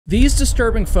These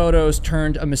disturbing photos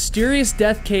turned a mysterious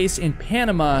death case in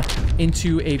Panama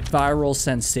into a viral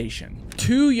sensation.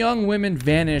 2 young women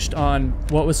vanished on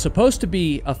what was supposed to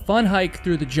be a fun hike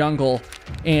through the jungle,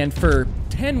 and for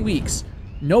 10 weeks,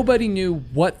 nobody knew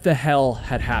what the hell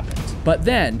had happened. But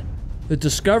then, the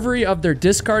discovery of their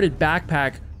discarded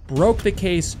backpack broke the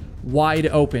case wide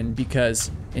open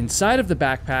because inside of the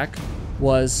backpack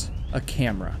was a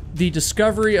camera. The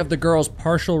discovery of the girls'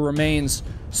 partial remains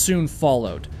soon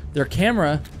followed. Their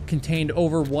camera contained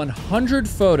over 100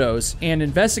 photos, and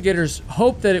investigators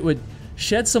hoped that it would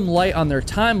shed some light on their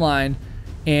timeline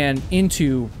and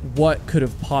into what could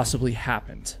have possibly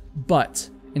happened. But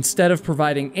instead of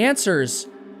providing answers,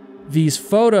 these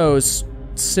photos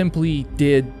simply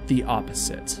did the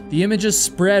opposite. The images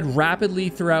spread rapidly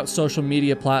throughout social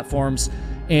media platforms,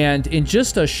 and in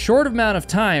just a short amount of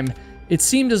time, it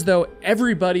seemed as though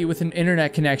everybody with an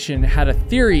internet connection had a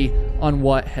theory on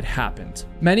what had happened.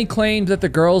 Many claimed that the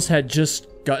girls had just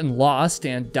gotten lost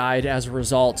and died as a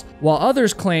result, while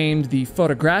others claimed the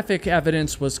photographic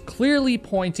evidence was clearly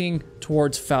pointing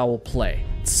towards foul play.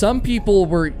 Some people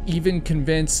were even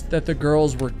convinced that the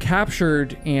girls were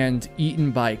captured and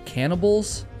eaten by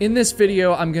cannibals. In this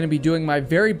video, I'm going to be doing my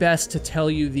very best to tell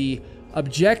you the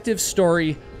objective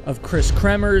story of Kris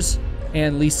Kremers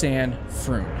and Lisanne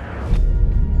Froon.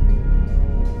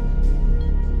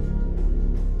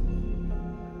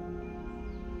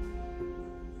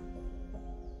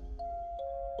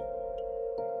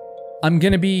 I'm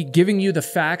going to be giving you the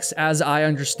facts as I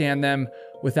understand them,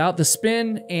 without the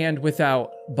spin and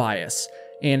without bias.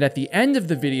 And at the end of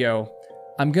the video,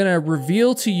 I'm going to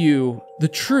reveal to you the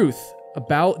truth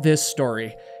about this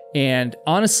story. And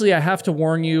honestly, I have to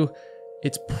warn you,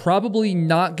 it's probably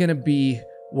not going to be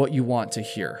what you want to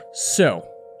hear. So,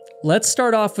 let's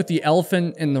start off with the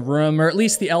elephant in the room, or at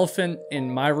least the elephant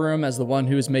in my room as the one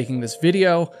who is making this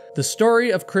video. The story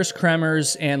of Kris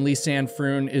Kremers and Lisanne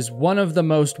Froon is one of the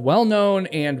most well-known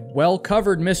and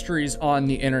well-covered mysteries on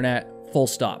the internet, full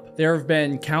stop. There have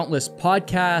been countless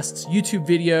podcasts, YouTube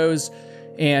videos,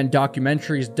 and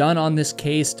documentaries done on this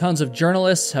case. Tons of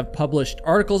journalists have published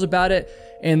articles about it,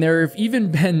 and there have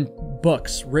even been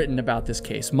books written about this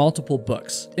case, multiple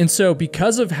books. And so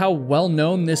because of how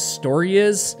well-known this story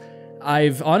is,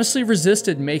 I've honestly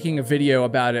resisted making a video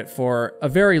about it for a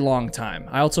very long time.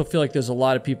 I also feel like there's a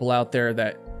lot of people out there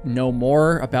that know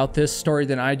more about this story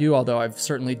than I do, although I've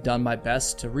certainly done my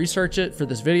best to research it for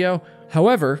this video.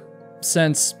 However,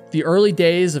 since the early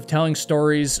days of telling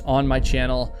stories on my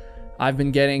channel, I've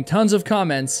been getting tons of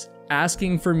comments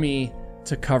asking for me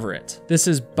to cover it. This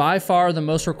is by far the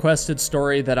most requested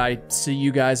story that I see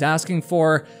you guys asking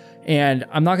for, and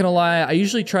I'm not gonna lie, I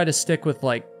usually try to stick with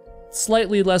like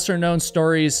slightly lesser known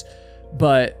stories,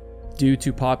 but due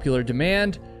to popular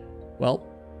demand, well,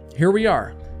 here we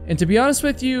are. And to be honest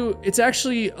with you, it's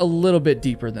actually a little bit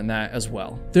deeper than that as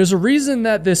well. There's a reason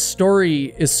that this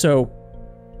story is so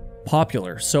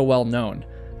popular, so well known.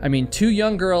 I mean, 2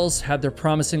 young girls had their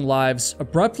promising lives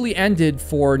abruptly ended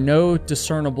for no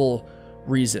discernible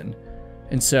reason.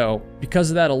 And so, because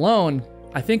of that alone,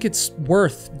 I think it's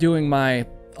worth doing my,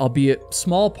 albeit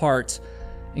small part,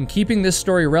 in keeping this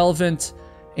story relevant.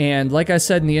 And like I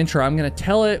said in the intro, I'm going to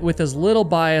tell it with as little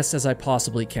bias as I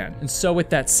possibly can. And so with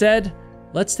that said,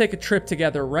 let's take a trip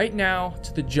together right now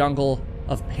to the jungle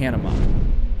of Panama.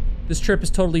 This trip is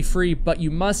totally free, but you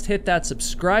must hit that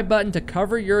subscribe button to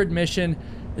cover your admission,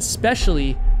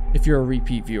 especially if you're a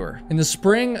repeat viewer. In the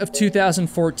spring of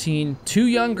 2014, 2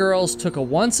 young girls took a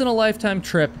once-in-a-lifetime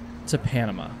trip to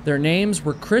Panama. Their names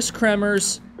were Kris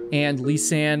Kremers and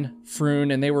Lisanne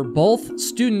Froon, and they were both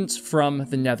students from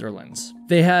the Netherlands.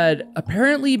 They had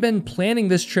apparently been planning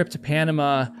this trip to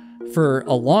Panama for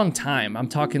a long time. I'm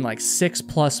talking like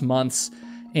 6+ months.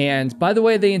 And by the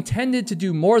way, they intended to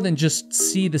do more than just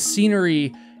see the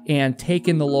scenery and take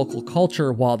in the local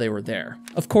culture while they were there.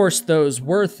 Of course, those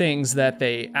were things that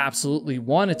they absolutely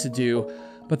wanted to do,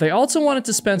 but they also wanted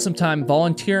to spend some time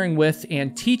volunteering with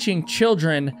and teaching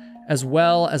children, as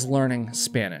well as learning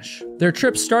Spanish. Their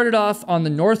trip started off on the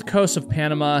north coast of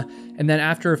Panama, and then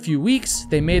after a few weeks,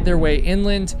 they made their way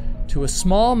inland to a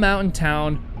small mountain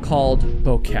town called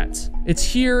Boquete. It's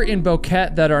here in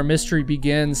Boquete that our mystery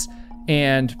begins,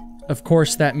 and of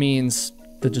course that means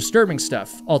the disturbing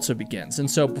stuff also begins.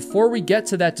 And so before we get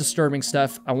to that disturbing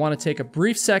stuff, I want to take a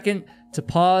brief second to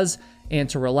pause and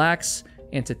to relax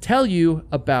and to tell you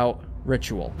about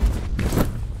ritual.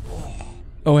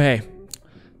 Oh hey,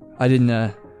 I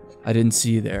didn't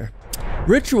see you there.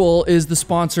 Ritual is the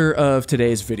sponsor of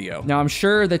today's video. Now, I'm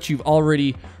sure that you've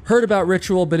already heard about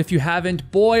Ritual, but if you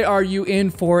haven't, boy, are you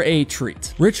in for a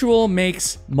treat. Ritual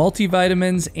makes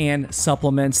multivitamins and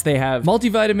supplements. They have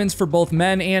multivitamins for both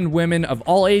men and women of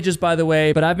all ages, by the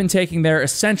way, but I've been taking their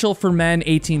Essential for Men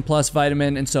 18+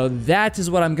 vitamin, and so that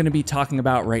is what I'm going to be talking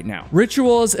about right now.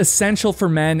 Ritual's Essential for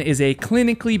Men is a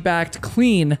clinically backed,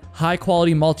 clean,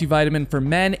 high-quality multivitamin for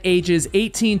men ages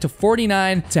 18 to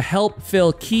 49 to help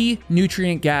fill key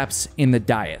nutrient gaps in the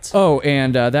diet. Oh,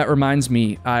 and that reminds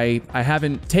me, I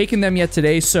haven't taken them yet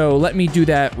today, so let me do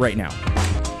that right now.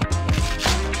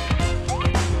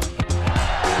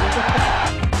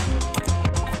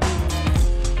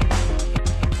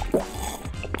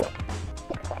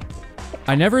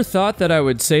 I never thought that I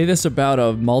would say this about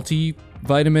a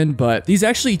multivitamin, but these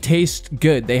actually taste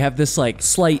good. They have this like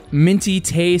slight minty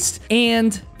taste,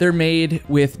 and they're made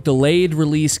with delayed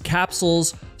release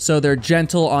capsules, so they're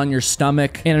gentle on your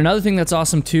stomach. And another thing that's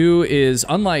awesome too is,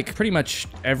 unlike pretty much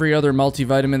every other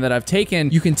multivitamin that I've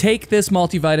taken, you can take this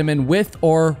multivitamin with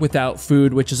or without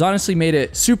food, which has honestly made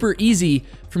it super easy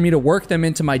for me to work them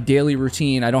into my daily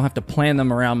routine. I don't have to plan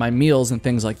them around my meals and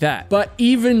things like that. But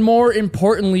even more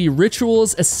importantly,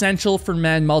 Ritual's Essential for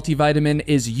Men multivitamin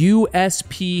is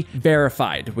USP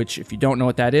verified, which if you don't know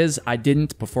what that is, I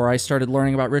didn't before I started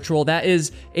learning about Ritual. That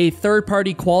is a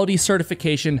third-party quality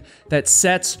certification that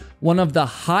sets one of the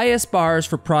highest bars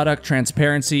for product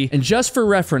transparency. And just for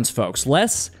reference, folks,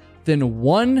 less than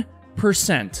 1%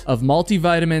 of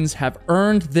multivitamins have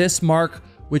earned this mark,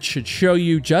 which should show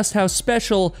you just how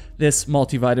special this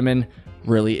multivitamin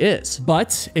really is.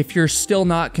 But if you're still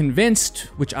not convinced,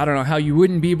 which I don't know how you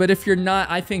wouldn't be, but if you're not,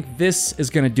 I think this is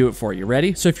gonna do it for you.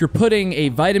 Ready? So if you're putting a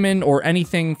vitamin or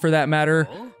anything for that matter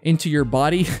into your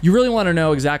body, you really want to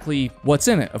know exactly what's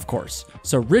in it, of course.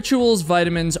 So Ritual's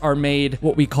vitamins are made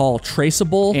what we call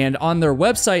traceable, and on their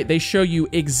website, they show you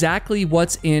exactly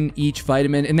what's in each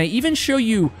vitamin, and they even show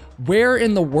you where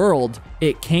in the world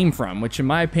it came from, which in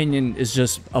my opinion is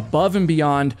just above and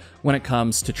beyond when it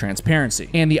comes to transparency.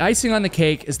 And the icing on the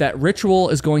cake is that Ritual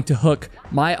is going to hook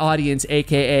my audience,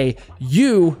 aka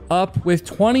you, up with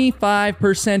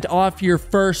 25% off your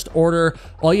first order.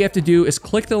 All you have to do is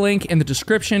click the link in the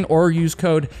description or use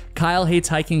code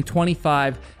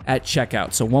KyleHatesHiking25 at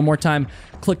checkout. So one more time,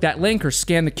 click that link or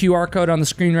scan the QR code on the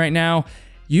screen right now.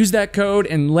 Use that code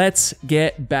and let's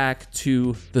get back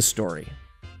to the story.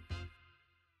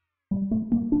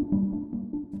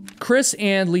 Kris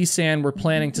and Lisanne were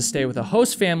planning to stay with a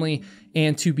host family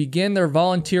and to begin their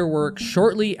volunteer work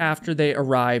shortly after they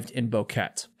arrived in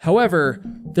Boquete. However,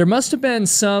 there must have been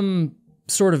some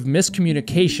sort of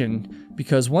miscommunication,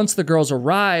 because once the girls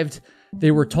arrived,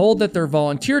 they were told that their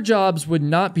volunteer jobs would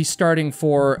not be starting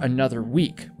for another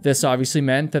week. This obviously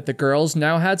meant that the girls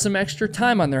now had some extra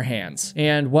time on their hands.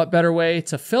 And what better way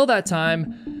to fill that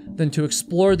time than to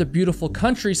explore the beautiful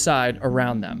countryside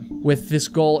around them? With this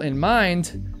goal in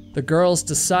mind, the girls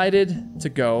decided to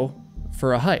go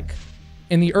for a hike.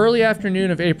 In the early afternoon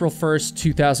of April 1st,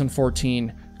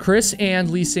 2014, Kris and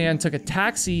Lisanne took a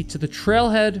taxi to the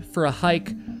trailhead for a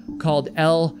hike called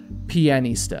El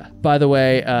Pianista. By the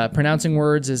way, pronouncing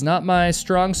words is not my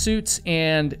strong suit,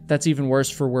 and that's even worse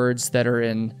for words that are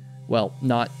in, well,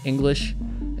 not English.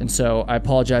 And so I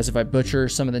apologize if I butcher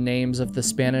some of the names of the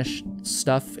Spanish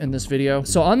stuff in this video.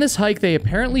 So on this hike, they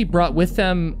apparently brought with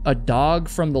them a dog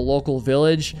from the local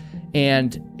village,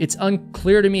 and it's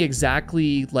unclear to me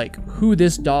exactly like who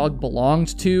this dog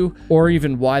belonged to, or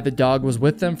even why the dog was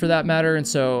with them for that matter. And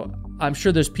so I'm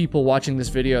sure there's people watching this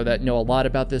video that know a lot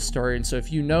about this story, and so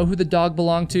if you know who the dog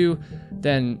belonged to,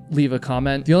 then leave a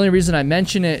comment. The only reason I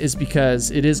mention it is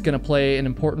because it is going to play an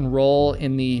important role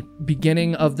in the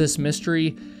beginning of this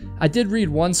mystery. I did read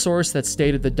one source that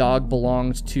stated the dog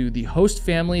belonged to the host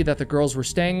family that the girls were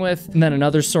staying with, and then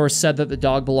another source said that the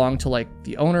dog belonged to like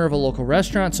the owner of a local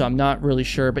restaurant, so I'm not really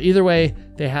sure. But either way,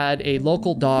 they had a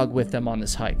local dog with them on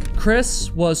this hike.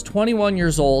 Kris was 21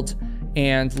 years old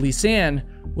and Lisanne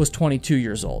was 22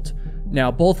 years old. Now,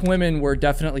 both women were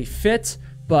definitely fit,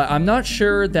 but I'm not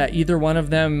sure that either one of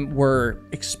them were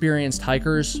experienced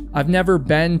hikers. I've never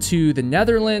been to the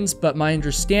Netherlands, but my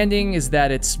understanding is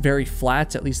that it's very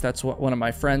flat. At least that's what one of my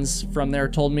friends from there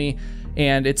told me.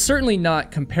 And it's certainly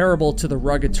not comparable to the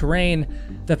rugged terrain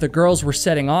that the girls were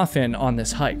setting off in on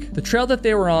this hike. The trail that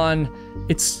they were on,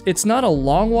 it's not a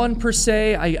long one per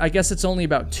se. I guess it's only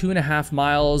about 2.5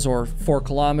 miles or 4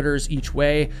 kilometers each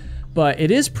way, but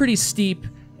it is pretty steep,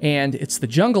 and it's the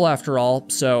jungle after all,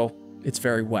 so it's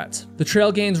very wet. The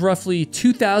trail gains roughly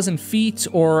 2,000 feet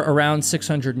or around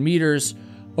 600 meters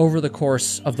over the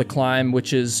course of the climb,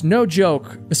 which is no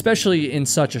joke, especially in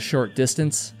such a short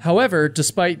distance. However,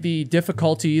 despite the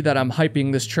difficulty that I'm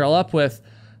hyping this trail up with,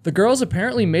 the girls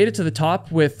apparently made it to the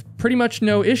top with pretty much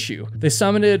no issue. They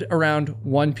summited around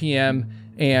 1 p.m.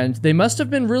 and they must have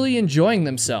been really enjoying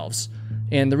themselves.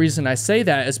 And the reason I say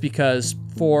that is because,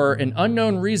 for an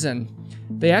unknown reason,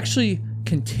 they actually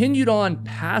continued on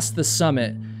past the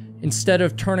summit instead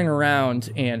of turning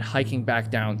around and hiking back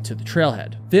down to the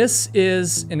trailhead. This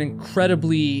is an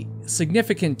incredibly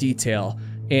significant detail,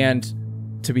 and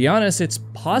to be honest, it's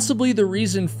possibly the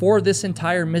reason for this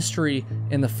entire mystery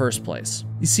in the first place.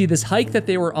 You see, this hike that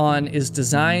they were on is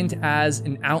designed as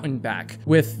an out and back,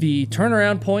 with the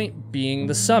turnaround point being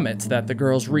the summit that the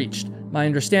girls reached. My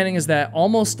understanding is that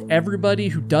almost everybody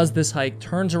who does this hike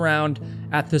turns around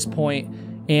at this point,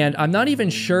 and I'm not even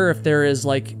sure if there is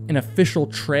like an official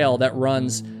trail that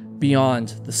runs beyond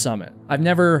the summit. I've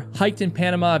never hiked in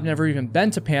Panama. I've never even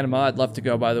been to Panama. I'd love to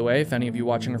go, by the way, if any of you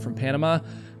watching are from Panama.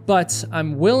 But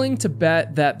I'm willing to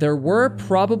bet that there were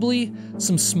probably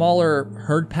some smaller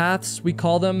herd paths, we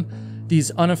call them,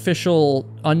 these unofficial,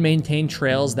 unmaintained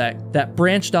trails that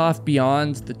branched off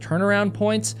beyond the turnaround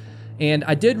points. And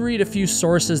I did read a few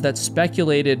sources that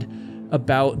speculated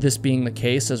about this being the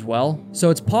case as well. So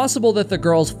it's possible that the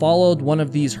girls followed one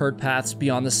of these herd paths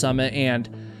beyond the summit, and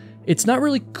it's not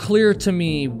really clear to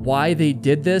me why they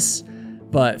did this,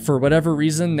 but for whatever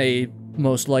reason, they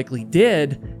most likely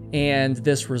did, and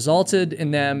this resulted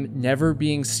in them never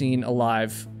being seen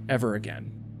alive ever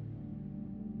again.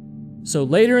 So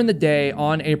later in the day,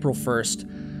 on April 1st,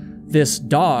 this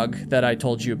dog that I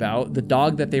told you about, the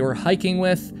dog that they were hiking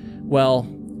with,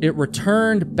 well, it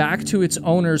returned back to its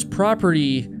owner's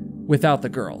property without the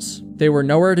girls. They were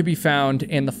nowhere to be found,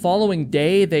 and the following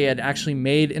day, they had actually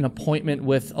made an appointment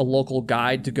with a local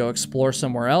guide to go explore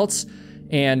somewhere else,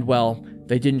 and well,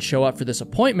 they didn't show up for this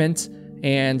appointment,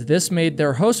 and this made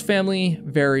their host family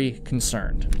very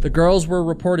concerned. The girls were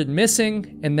reported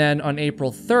missing, and then on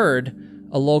April 3rd,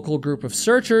 a local group of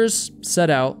searchers set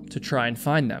out to try and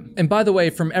find them. And by the way,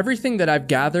 from everything that I've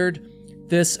gathered,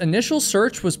 this initial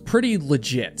search was pretty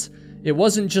legit. It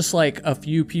wasn't just like a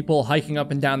few people hiking up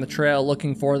and down the trail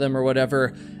looking for them or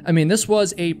whatever. I mean, this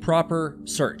was a proper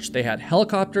search. They had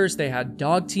helicopters, they had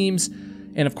dog teams,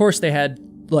 and of course they had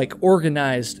like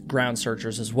organized ground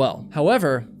searchers as well.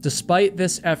 However, despite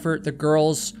this effort, the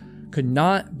girls could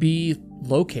not be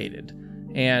located.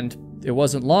 And it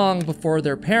wasn't long before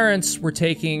their parents were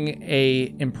taking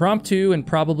an impromptu and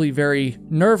probably very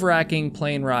nerve-wracking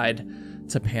plane ride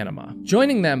to Panama.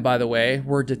 Joining them, by the way,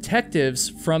 were detectives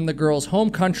from the girls' home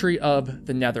country of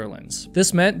the Netherlands.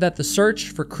 This meant that the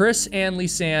search for Kris and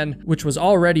Lisanne, which was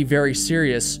already very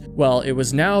serious, well, it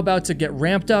was now about to get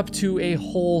ramped up to a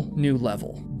whole new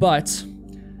level. But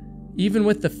even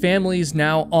with the families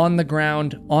now on the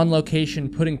ground, on location,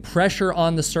 putting pressure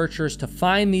on the searchers to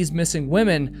find these missing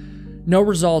women, no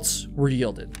results were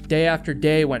yielded. Day after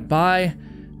day went by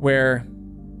where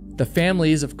the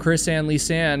families of Kris and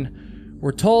Lisanne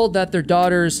were told that their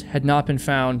daughters had not been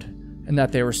found and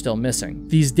that they were still missing.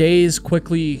 These days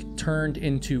quickly turned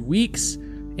into weeks,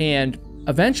 and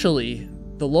eventually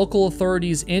the local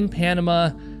authorities in Panama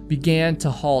began to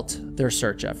halt their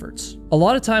search efforts. A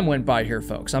lot of time went by here,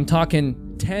 folks. I'm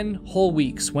talking 10 whole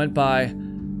weeks went by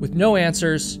with no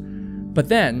answers. But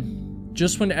then,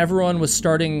 just when everyone was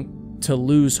starting to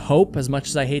lose hope, as much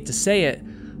as I hate to say it,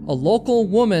 a local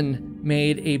woman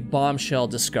made a bombshell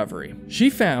discovery.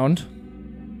 She found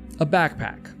a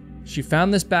backpack. She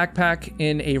found this backpack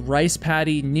in a rice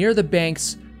paddy near the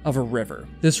banks of a river.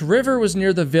 This river was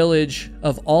near the village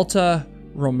of Alta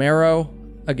Romero.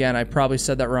 Again, I probably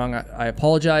said that wrong. I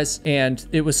apologize. And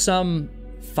it was some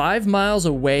 5 miles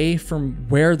away from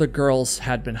where the girls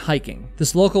had been hiking.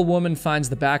 This local woman finds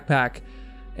the backpack,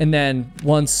 and then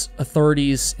once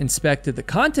authorities inspected the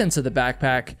contents of the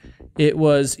backpack, it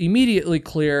was immediately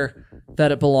clear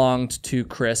that it belonged to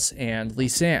Kris and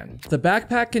Lisanne. The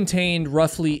backpack contained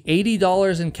roughly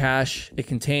 $80 in cash. It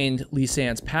contained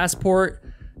Lisanne's passport,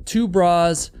 2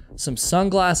 bras, some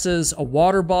sunglasses, a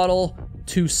water bottle,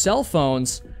 2 cell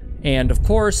phones, and of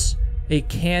course, a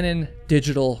Canon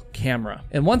digital camera.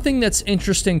 And one thing that's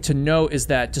interesting to note is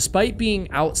that despite being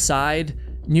outside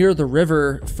near the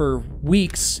river for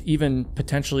weeks, even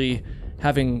potentially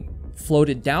having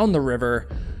floated down the river,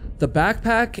 the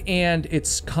backpack and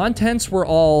its contents were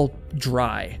all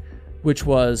dry, which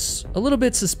was a little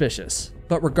bit suspicious.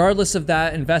 But regardless of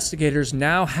that, investigators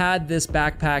now had this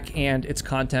backpack and its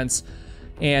contents,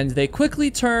 and they quickly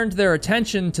turned their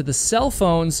attention to the cell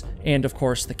phones and, of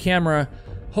course, the camera,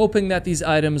 hoping that these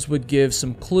items would give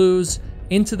some clues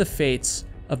into the fates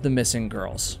of the missing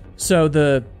girls. So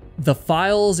the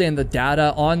files and the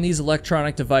data on these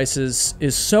electronic devices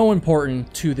is so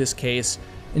important to this case,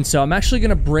 and so I'm actually going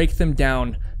to break them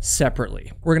down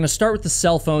separately. We're going to start with the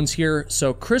cell phones here.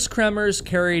 So Kris Kremers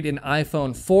carried an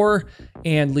iPhone 4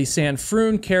 and Lisanne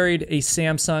Froon carried a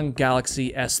Samsung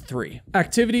Galaxy S3.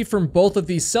 Activity from both of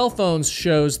these cell phones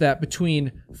shows that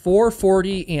between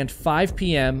 4:40 and 5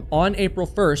 p.m. on April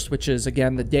 1st, which is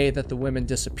again the day that the women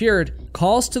disappeared,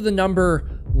 calls to the number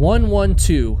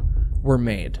 112 were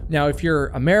made. Now, if you're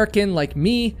American like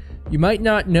me, you might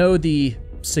not know the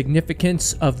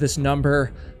significance of this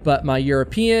number, but my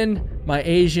European, my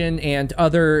Asian, and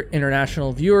other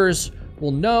international viewers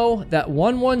will know that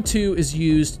 112 is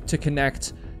used to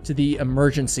connect to the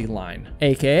emergency line,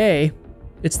 aka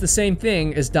it's the same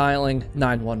thing as dialing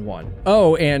 911.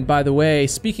 Oh, and by the way,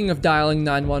 speaking of dialing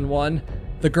 911,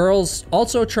 the girls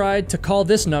also tried to call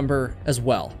this number as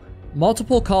well.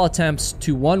 Multiple call attempts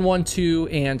to 112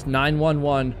 and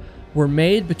 911 were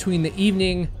made between the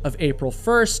evening of April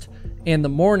 1st and the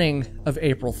morning of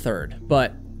April 3rd.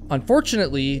 But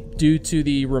unfortunately, due to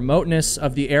the remoteness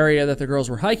of the area that the girls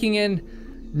were hiking in,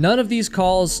 none of these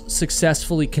calls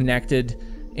successfully connected,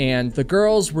 and the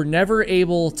girls were never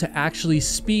able to actually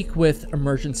speak with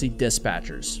emergency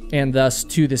dispatchers. And thus,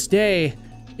 to this day,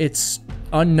 it's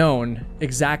unknown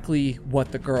exactly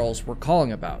what the girls were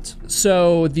calling about.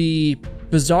 So the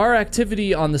bizarre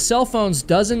activity on the cell phones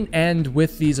doesn't end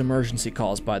with these emergency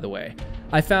calls, by the way.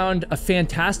 I found a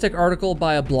fantastic article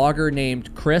by a blogger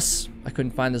named Kris. I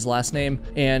couldn't find his last name.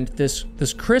 And this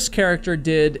Kris character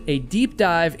did a deep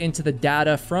dive into the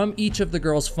data from each of the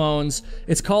girls' phones.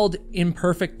 It's called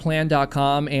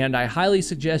imperfectplan.com, and I highly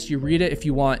suggest you read it if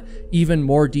you want even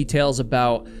more details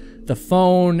about the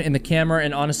phone and the camera,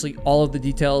 and honestly, all of the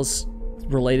details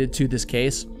related to this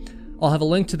case. I'll have a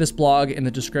link to this blog in the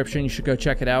description. You should go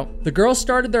check it out. The girls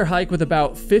started their hike with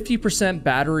about 50%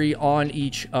 battery on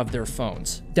each of their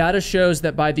phones. Data shows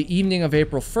that by the evening of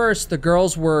April 1st, the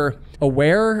girls were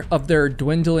aware of their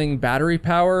dwindling battery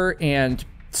power and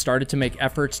started to make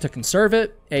efforts to conserve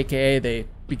it, aka they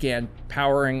began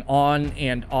powering on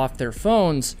and off their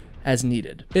phones as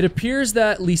needed. It appears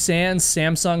that Lisanne's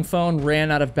Samsung phone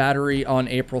ran out of battery on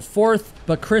April 4th,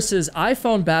 but Kris's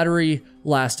iPhone battery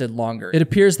lasted longer. It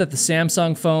appears that the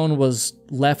Samsung phone was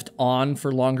left on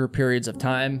for longer periods of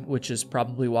time, which is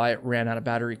probably why it ran out of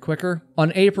battery quicker.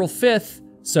 On April 5th,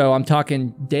 so I'm talking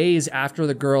days after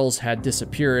the girls had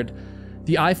disappeared,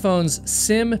 the iPhone's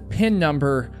SIM PIN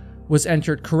number was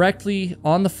entered correctly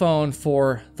on the phone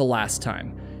for the last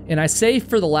time. And I say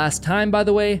for the last time, by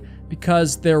the way,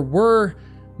 because there were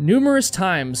numerous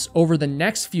times over the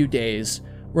next few days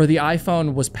where the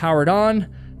iPhone was powered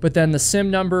on, but then the SIM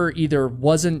number either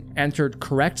wasn't entered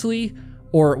correctly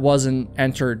or it wasn't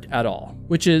entered at all,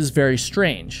 which is very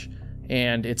strange.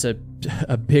 And it's a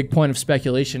big point of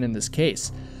speculation in this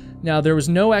case. Now, there was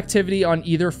no activity on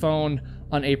either phone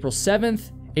on April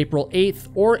 7th, April 8th,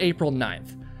 or April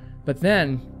 9th. But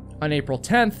then on April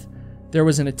 10th, there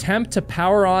was an attempt to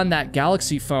power on that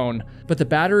Galaxy phone, but the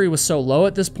battery was so low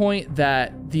at this point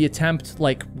that the attempt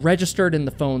registered in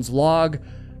the phone's log,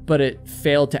 but it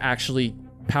failed to actually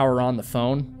power on the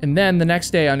phone. And then the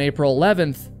next day on April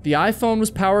 11th, the iPhone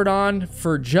was powered on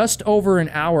for just over an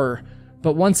hour,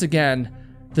 but once again,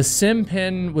 the SIM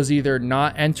pin was either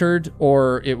not entered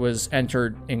or it was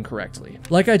entered incorrectly.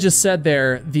 Like I just said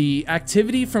there, the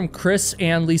activity from Kris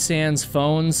and Lisanne's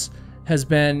phones has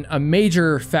been a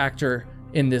major factor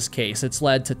in this case. It's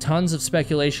led to tons of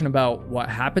speculation about what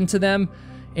happened to them,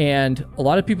 and a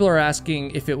lot of people are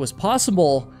asking if it was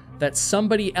possible that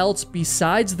somebody else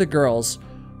besides the girls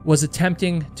was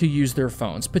attempting to use their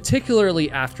phones,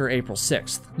 particularly after April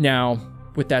 6th. Now,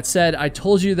 with that said, I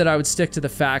told you that I would stick to the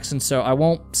facts, and so I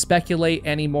won't speculate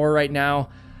anymore right now,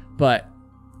 but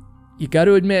you got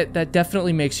to admit that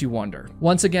definitely makes you wonder.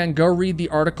 Once again, go read the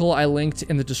article I linked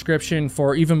in the description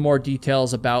for even more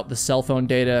details about the cell phone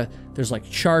data. There's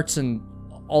charts and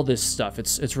all this stuff.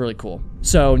 It's really cool.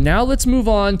 So now let's move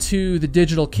on to the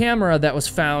digital camera that was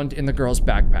found in the girl's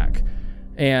backpack.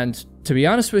 And to be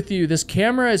honest with you, this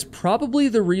camera is probably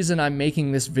the reason I'm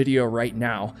making this video right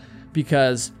now,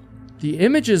 because the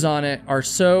images on it are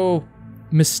so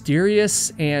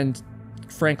mysterious and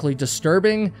frankly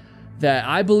disturbing that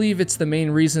I believe it's the main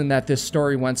reason that this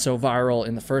story went so viral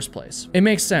in the first place. It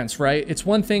makes sense, right? It's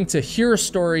one thing to hear a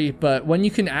story, but when you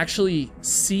can actually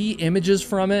see images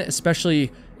from it,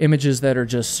 especially images that are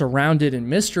just surrounded in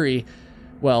mystery,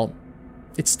 well,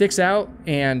 it sticks out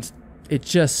and it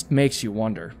just makes you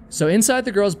wonder. So inside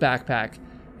the girl's backpack,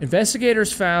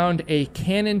 investigators found a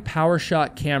Canon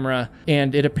PowerShot camera,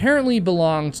 and it apparently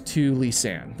belonged to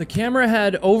Lisanne. The camera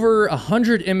had over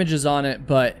 100 images on it,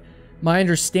 but my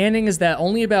understanding is that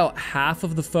only about half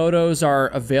of the photos are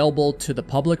available to the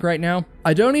public right now.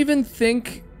 I don't even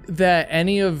think that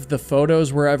any of the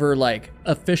photos were ever like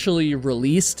officially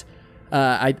released.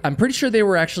 I'm pretty sure they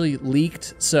were actually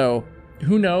leaked, so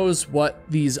who knows what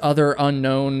these other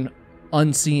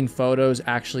unseen photos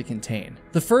actually contain.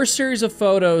 The first series of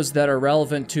photos that are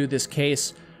relevant to this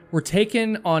case were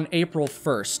taken on April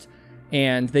 1st,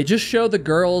 and they just show the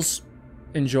girls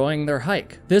enjoying their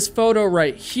hike. This photo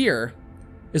right here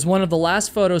is one of the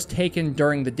last photos taken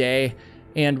during the day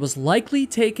and was likely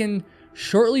taken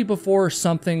shortly before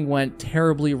something went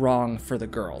terribly wrong for the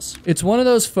girls. It's one of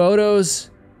those photos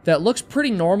that looks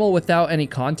pretty normal without any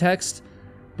context,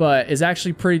 but is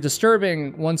actually pretty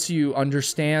disturbing once you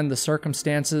understand the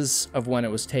circumstances of when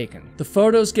it was taken. The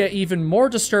photos get even more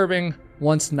disturbing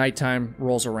once nighttime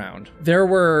rolls around. There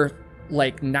were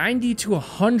like 90 to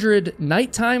 100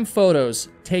 nighttime photos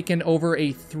taken over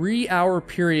a 3-hour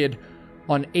period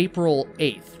on April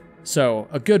 8th. So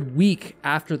a good week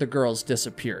after the girls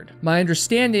disappeared. My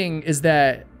understanding is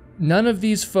that none of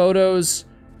these photos,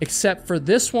 except for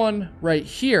this one right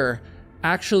here,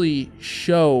 actually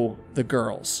show the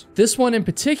girls. This one in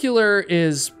particular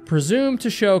is presumed to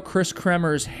show Kris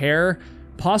Kremers' hair,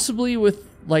 possibly with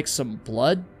like some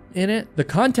blood in it. The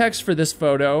context for this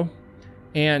photo,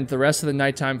 and the rest of the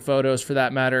nighttime photos for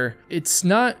that matter, it's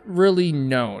not really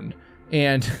known.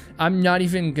 And I'm not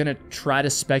even gonna try to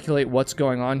speculate what's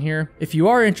going on here. If you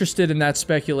are interested in that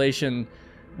speculation,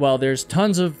 well, there's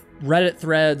tons of Reddit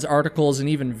threads, articles, and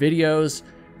even videos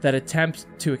that attempt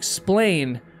to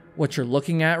explain what you're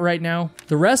looking at right now.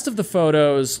 The rest of the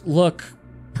photos look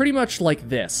pretty much like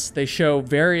this. They show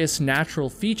various natural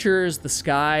features, the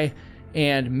sky,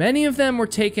 and many of them were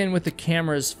taken with the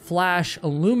camera's flash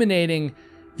illuminating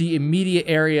the immediate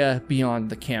area beyond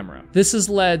the camera. This has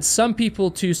led some people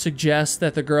to suggest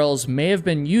that the girls may have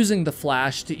been using the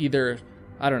flash to either,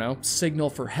 I don't know, signal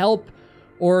for help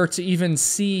or to even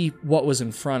see what was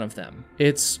in front of them.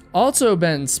 It's also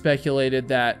been speculated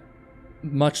that,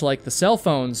 much like the cell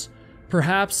phones,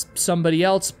 perhaps somebody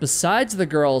else besides the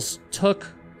girls took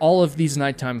all of these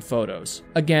nighttime photos.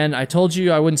 Again, I told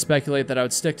you I wouldn't speculate, that I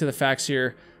would stick to the facts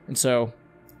here, and so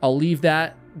I'll leave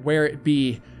that where it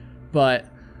be. But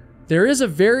there is a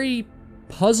very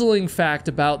puzzling fact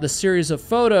about the series of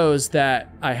photos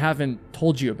that I haven't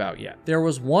told you about yet. There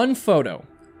was one photo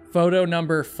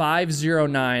number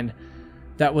 509,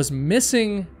 that was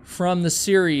missing from the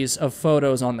series of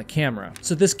photos on the camera.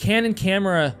 So this Canon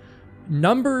camera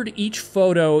numbered each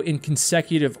photo in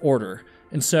consecutive order.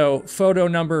 And so photo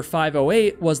number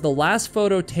 508 was the last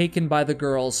photo taken by the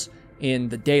girls in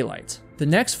the daylight. The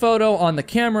next photo on the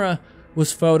camera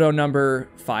was photo number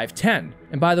 510.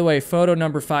 And by the way, photo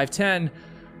number 510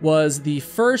 was the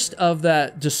first of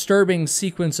that disturbing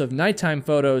sequence of nighttime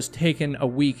photos taken a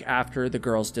week after the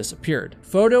girls disappeared.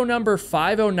 Photo number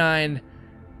 509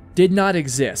 did not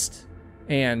exist.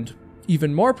 And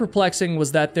even more perplexing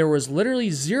was that there was literally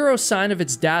zero sign of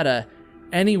its data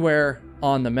anywhere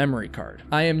on the memory card.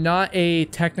 I am not a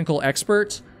technical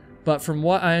expert, but from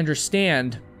what I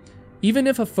understand, even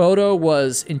if a photo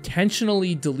was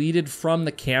intentionally deleted from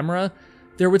the camera,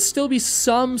 there would still be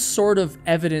some sort of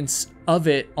evidence of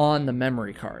it on the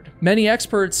memory card. Many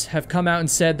experts have come out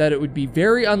and said that it would be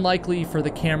very unlikely for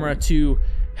the camera to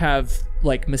have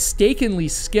like mistakenly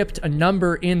skipped a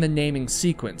number in the naming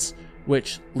sequence,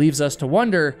 which leaves us to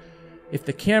wonder if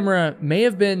the camera may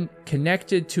have been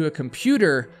connected to a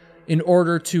computer in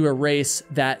order to erase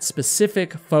that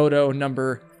specific photo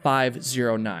number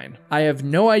 509. I have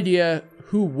no idea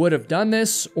who would have done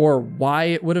this or why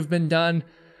it would have been done.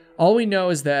 All we know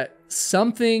is that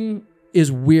something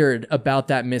is weird about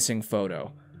that missing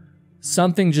photo.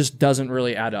 Something just doesn't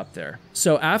really add up there.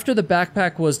 So after the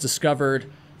backpack was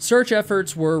discovered, search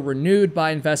efforts were renewed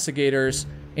by investigators,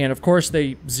 and of course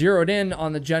they zeroed in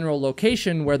on the general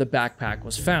location where the backpack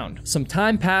was found. Some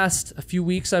time passed, a few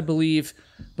weeks I believe,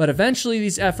 but eventually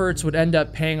these efforts would end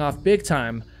up paying off big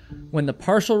time when the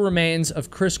partial remains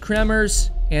of Kris Kremers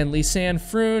and Lisanne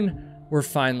Froon were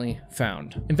finally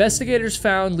found. Investigators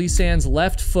found Lisanne's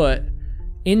left foot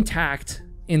intact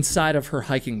inside of her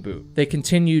hiking boot. They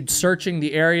continued searching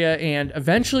the area and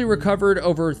eventually recovered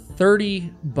over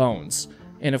 30 bones.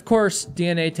 And of course,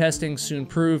 DNA testing soon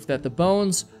proved that the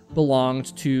bones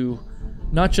belonged to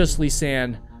not just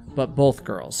Lisanne, but both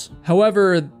girls.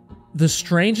 However, the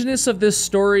strangeness of this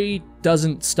story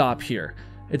doesn't stop here.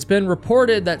 It's been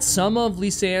reported that some of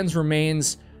Lisanne's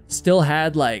remains still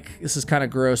had, like, this is kind of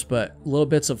gross, but little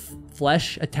bits of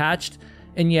flesh attached.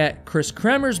 And yet Kris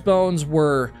Kremers' bones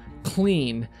were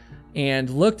clean and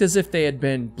looked as if they had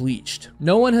been bleached.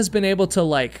 No one has been able to,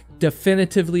 like,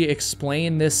 definitively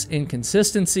explain this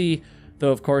inconsistency,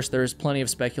 though of course there's plenty of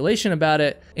speculation about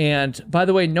it. And by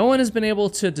the way, no one has been able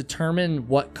to determine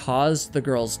what caused the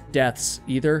girls' deaths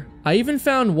either. I even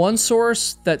found one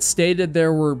source that stated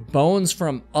there were bones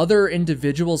from other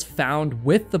individuals found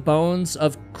with the bones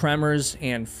of Kremers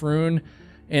and Froon.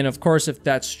 And of course, if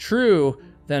that's true,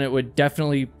 then it would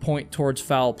definitely point towards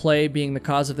foul play being the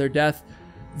cause of their death.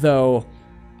 Though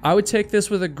I would take this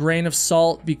with a grain of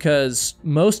salt because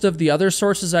most of the other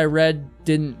sources I read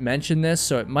didn't mention this,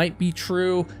 so it might be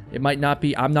true, it might not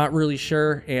be, I'm not really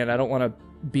sure, and I don't want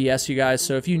to BS you guys,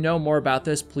 so if you know more about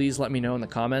this, please let me know in the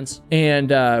comments. And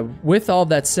with all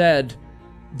that said,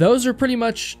 those are pretty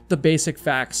much the basic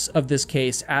facts of this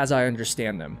case as I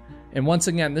understand them. And once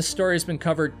again, this story has been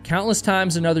covered countless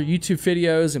times in other YouTube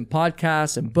videos and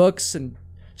podcasts and books and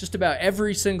just about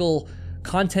every single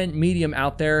content medium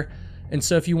out there. And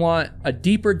so if you want a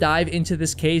deeper dive into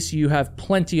this case, you have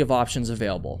plenty of options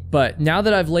available. But now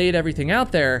that I've laid everything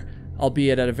out there,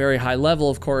 albeit at a very high level,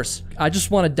 of course, I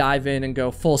just want to dive in and go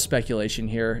full speculation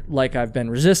here, like I've been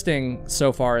resisting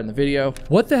so far in the video.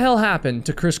 What the hell happened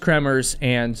to Kris Kremers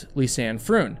and Lisanne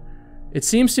Froon? It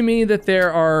seems to me that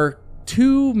there are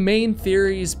two main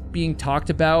theories being talked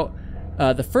about.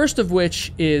 The first of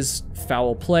which is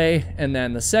foul play, and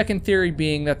then the second theory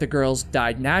being that the girls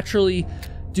died naturally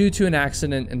due to an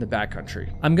accident in the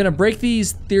backcountry. I'm gonna break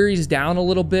these theories down a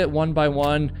little bit one by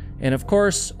one, and of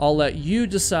course, I'll let you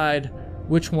decide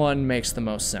which one makes the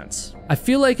most sense. I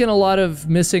feel like in a lot of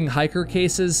missing hiker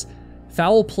cases,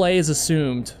 foul play is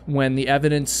assumed when the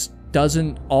evidence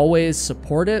doesn't always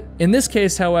support it. In this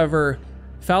case, however,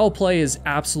 foul play is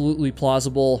absolutely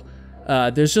plausible.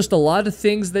 There's just a lot of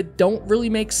things that don't really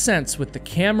make sense with the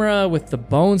camera, with the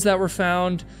bones that were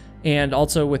found, and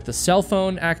also with the cell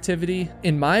phone activity.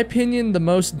 In my opinion, the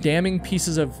most damning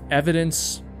pieces of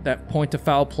evidence that point to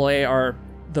foul play are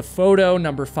the photo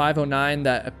number 509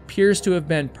 that appears to have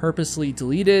been purposely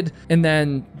deleted, and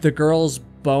then the girls'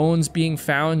 bones being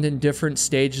found in different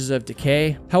stages of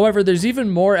decay. However, there's even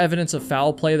more evidence of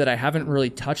foul play that I haven't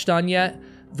really touched on yet,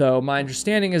 though my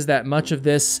understanding is that much of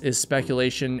this is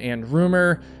speculation and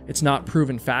rumor. It's not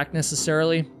proven fact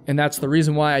necessarily, and that's the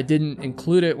reason why I didn't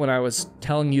include it when I was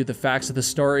telling you the facts of the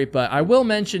story. But I will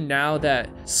mention now that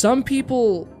some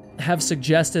people have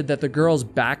suggested that the girl's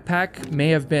backpack may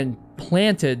have been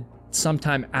planted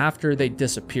sometime after they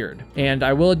disappeared. And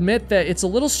I will admit that it's a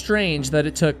little strange that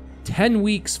it took 10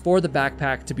 weeks for the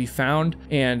backpack to be found,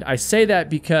 and I say that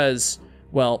because,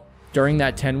 well, during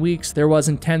that 10 weeks, there was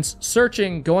intense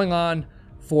searching going on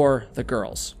for the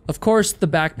girls. Of course, the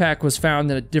backpack was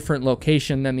found in a different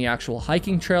location than the actual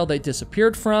hiking trail they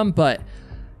disappeared from, but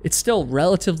it's still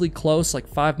relatively close, like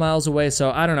 5 miles away.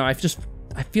 So I don't know, I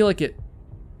feel like it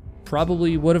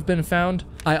probably would have been found.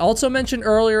 I also mentioned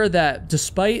earlier that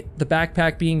despite the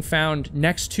backpack being found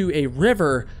next to a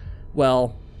river,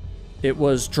 well, it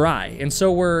was dry, and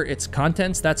so were its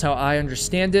contents. That's how I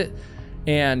understand it.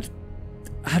 And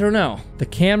I don't know, the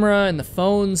camera and the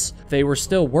phones, they were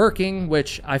still working,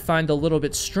 which I find a little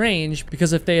bit strange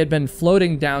because if they had been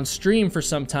floating downstream for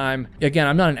some time, again,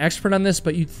 I'm not an expert on this,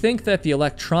 but you'd think that the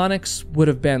electronics would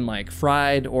have been like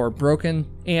fried or broken.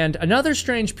 And another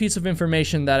strange piece of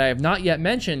information that I have not yet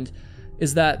mentioned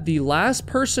is that the last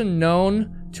person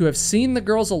known to have seen the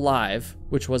girls alive,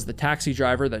 which was the taxi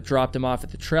driver that dropped him off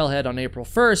at the trailhead on April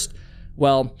 1st,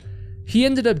 well, he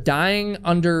ended up dying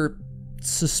under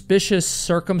suspicious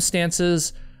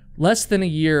circumstances less than a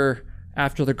year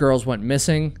after the girls went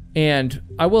missing. And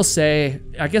I will say,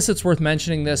 I guess it's worth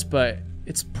mentioning this, but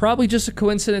it's probably just a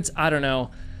coincidence. I don't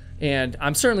know. And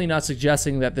I'm certainly not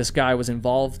suggesting that this guy was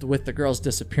involved with the girls'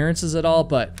 disappearances at all,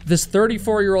 but this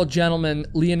 34-year-old gentleman,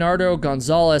 Leonardo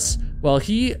Gonzalez, well,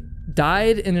 he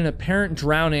died in an apparent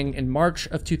drowning in March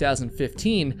of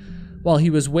 2015 while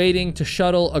he was waiting to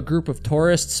shuttle a group of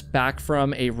tourists back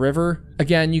from a river.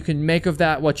 Again, you can make of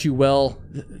that what you will.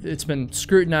 It's been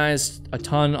scrutinized a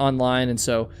ton online, and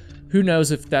so who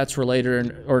knows if that's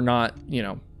related or not, you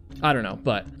know, I don't know.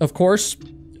 But of course,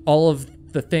 all of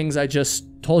the things I just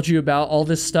told you about, all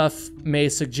this stuff may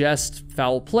suggest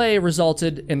foul play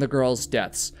resulted in the girls'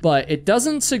 deaths, but it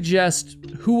doesn't suggest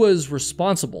who was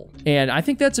responsible. And I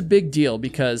think that's a big deal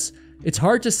because it's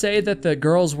hard to say that the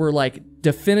girls were like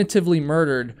definitively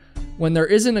murdered when there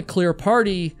isn't a clear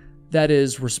party that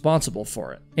is responsible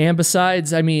for it. And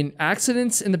besides, I mean,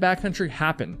 accidents in the backcountry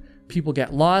happen. People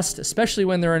get lost, especially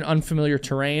when they're in unfamiliar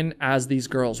terrain, as these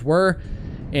girls were.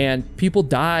 and people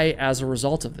die as a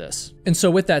result of this. And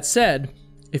so with that said,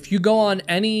 if you go on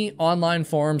any online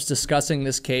forums discussing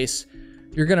this case,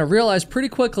 you're gonna realize pretty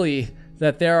quickly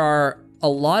that there are a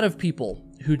lot of people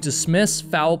who dismiss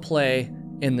foul play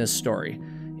in this story,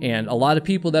 and a lot of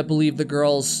people that believe the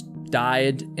girls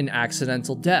died an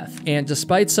accidental death. And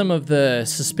despite some of the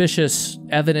suspicious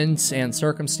evidence and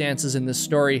circumstances in this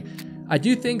story, I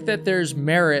do think that there's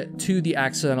merit to the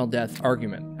accidental death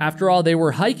argument. After all, they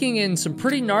were hiking in some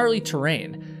pretty gnarly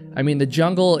terrain. I mean, the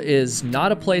jungle is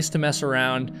not a place to mess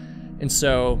around, and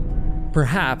so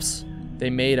perhaps they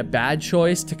made a bad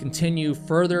choice to continue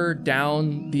further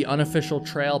down the unofficial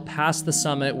trail past the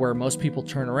summit where most people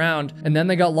turn around, and then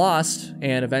they got lost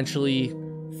and eventually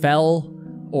fell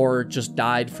or just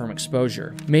died from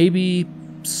exposure. Maybe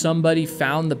somebody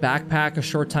found the backpack a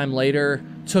short time later,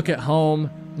 took it home,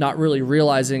 not really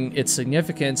realizing its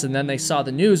significance, and then they saw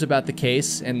the news about the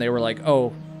case and they were like,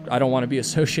 oh, I don't want to be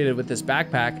associated with this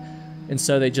backpack, and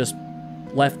so they just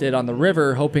left it on the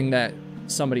river hoping that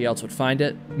somebody else would find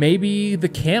it. Maybe the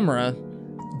camera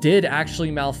did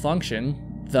actually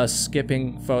malfunction, thus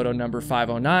skipping photo number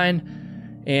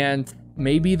 509, and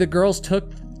maybe the girls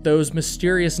took those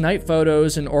mysterious night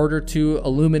photos in order to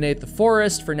illuminate the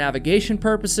forest for navigation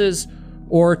purposes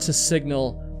or to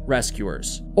signal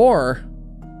rescuers. Or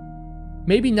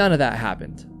maybe none of that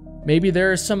happened. Maybe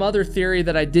there is some other theory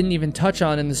that I didn't even touch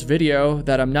on in this video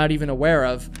that I'm not even aware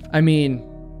of. I mean,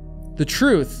 the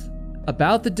truth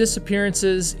about the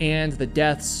disappearances and the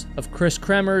deaths of Kris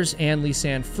Kremers and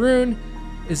Lisanne Froon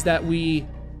is that we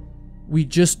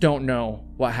just don't know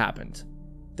what happened.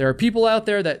 There are people out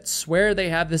there that swear they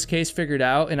have this case figured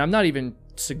out, and I'm not even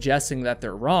suggesting that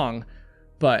they're wrong,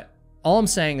 but all I'm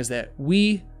saying is that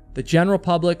we, the general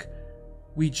public,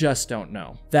 we just don't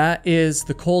know. That is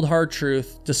the cold hard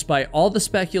truth, despite all the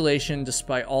speculation,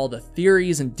 despite all the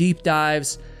theories and deep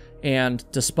dives, and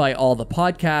despite all the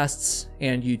podcasts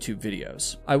and YouTube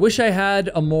videos. I wish I had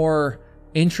a more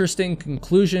interesting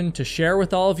conclusion to share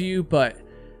with all of you, but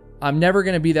I'm never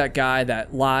going to be that guy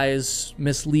that lies,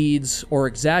 misleads, or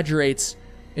exaggerates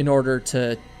in order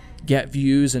to get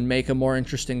views and make a more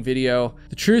interesting video.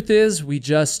 The truth is, we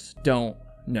just don't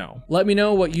know. Let me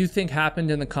know what you think happened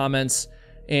in the comments,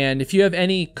 and if you have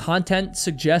any content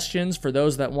suggestions for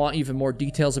those that want even more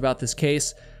details about this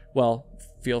case, well,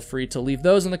 feel free to leave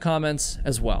those in the comments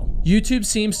as well. YouTube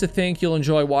seems to think you'll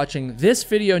enjoy watching this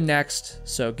video next,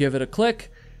 so give it a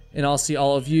click, and I'll see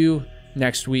all of you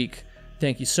next week.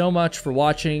 Thank you so much for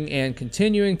watching and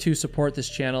continuing to support this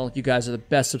channel. You guys are the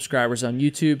best subscribers on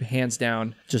YouTube, hands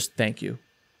down. Just thank you.